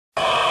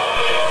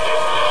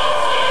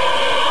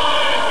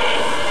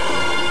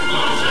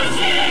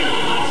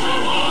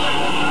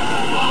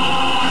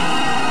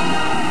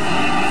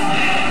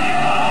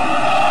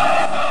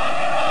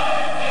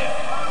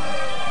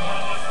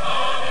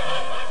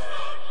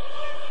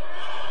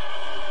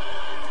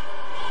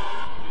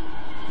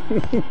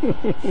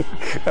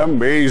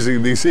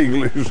Amazing, these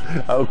English,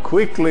 how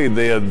quickly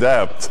they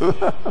adapt.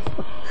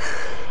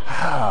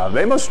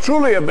 They must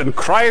truly have been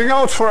crying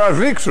out for our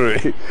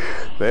victory.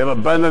 They have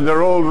abandoned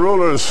their old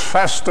rulers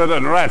faster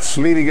than rats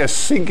leaving a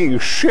sinking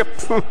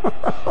ship.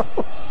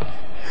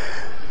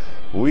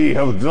 We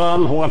have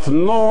done what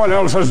no one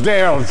else has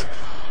dared.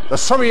 The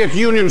Soviet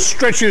Union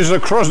stretches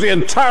across the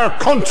entire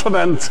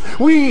continent.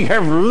 We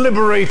have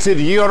liberated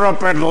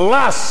Europe at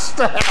last.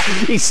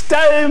 It's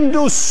time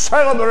to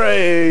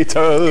celebrate.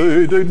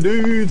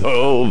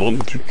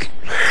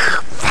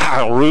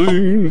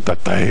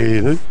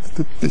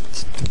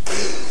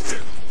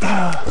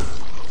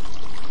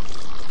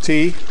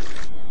 Tea?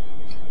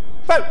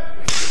 Well,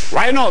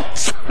 why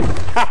not?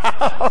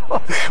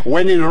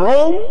 When in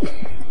Rome.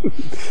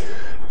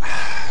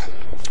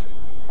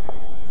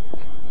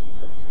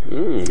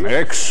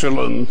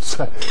 Excellent.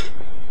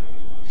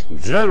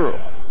 General,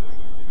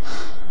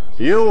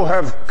 you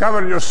have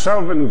covered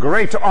yourself in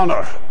great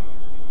honor.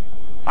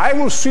 I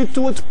will see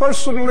to it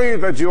personally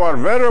that you are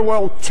very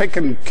well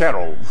taken care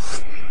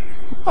of.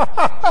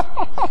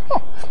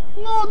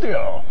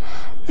 Nadia,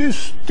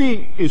 this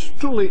tea is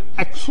truly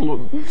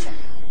excellent.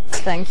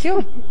 Thank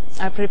you.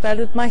 I prepared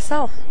it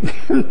myself.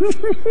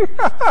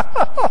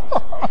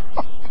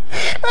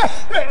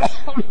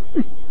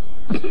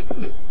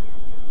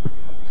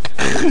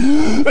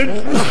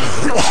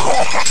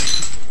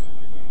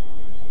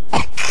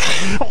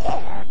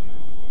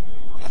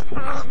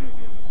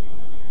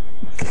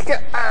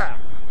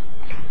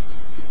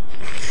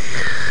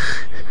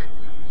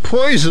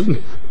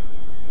 Poison!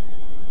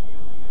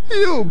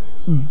 You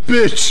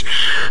bitch!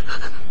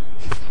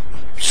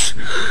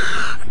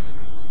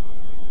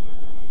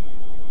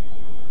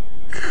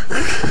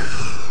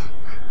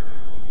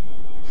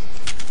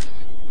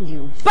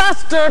 You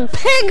bastard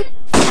pig!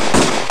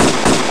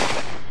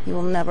 You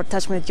will never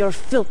touch me with your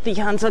filthy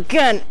hands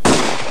again!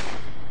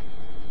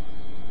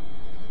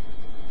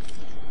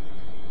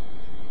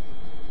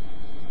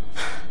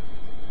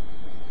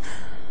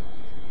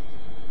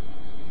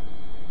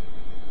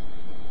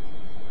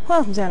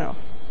 Well, General,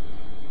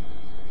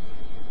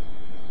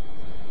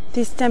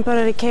 this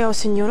temporary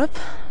chaos in Europe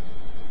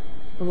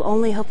will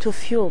only help to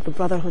fuel the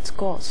Brotherhood's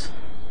cause.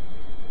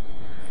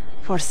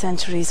 For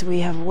centuries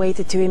we have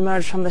waited to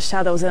emerge from the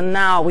shadows, and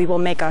now we will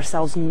make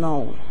ourselves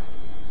known.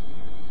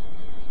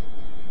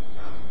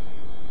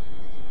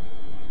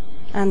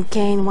 And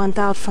Kane went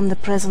out from the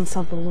presence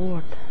of the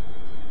Lord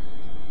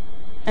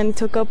and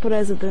took up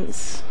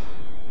residence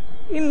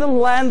in the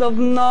land of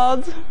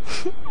Nod.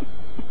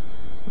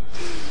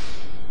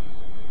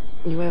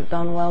 You have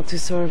done well to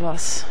serve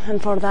us,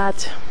 and for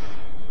that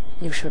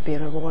you should be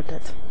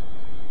rewarded.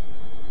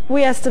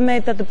 We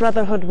estimate that the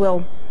Brotherhood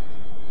will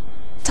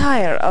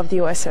tire of the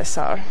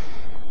USSR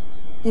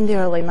in the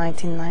early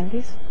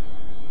 1990s.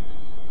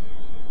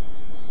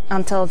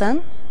 Until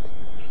then,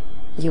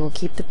 you will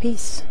keep the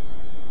peace.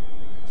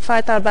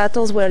 Fight our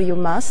battles where you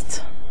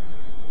must,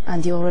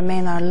 and you'll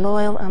remain our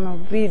loyal and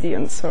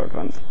obedient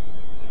servant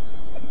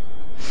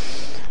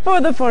for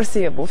the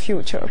foreseeable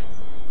future.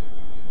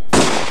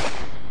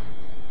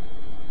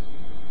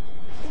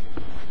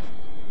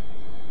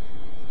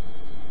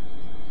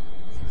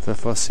 The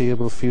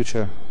foreseeable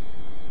future.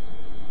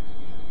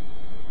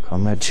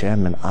 Comrade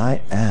Chairman,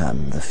 I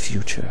am the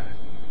future.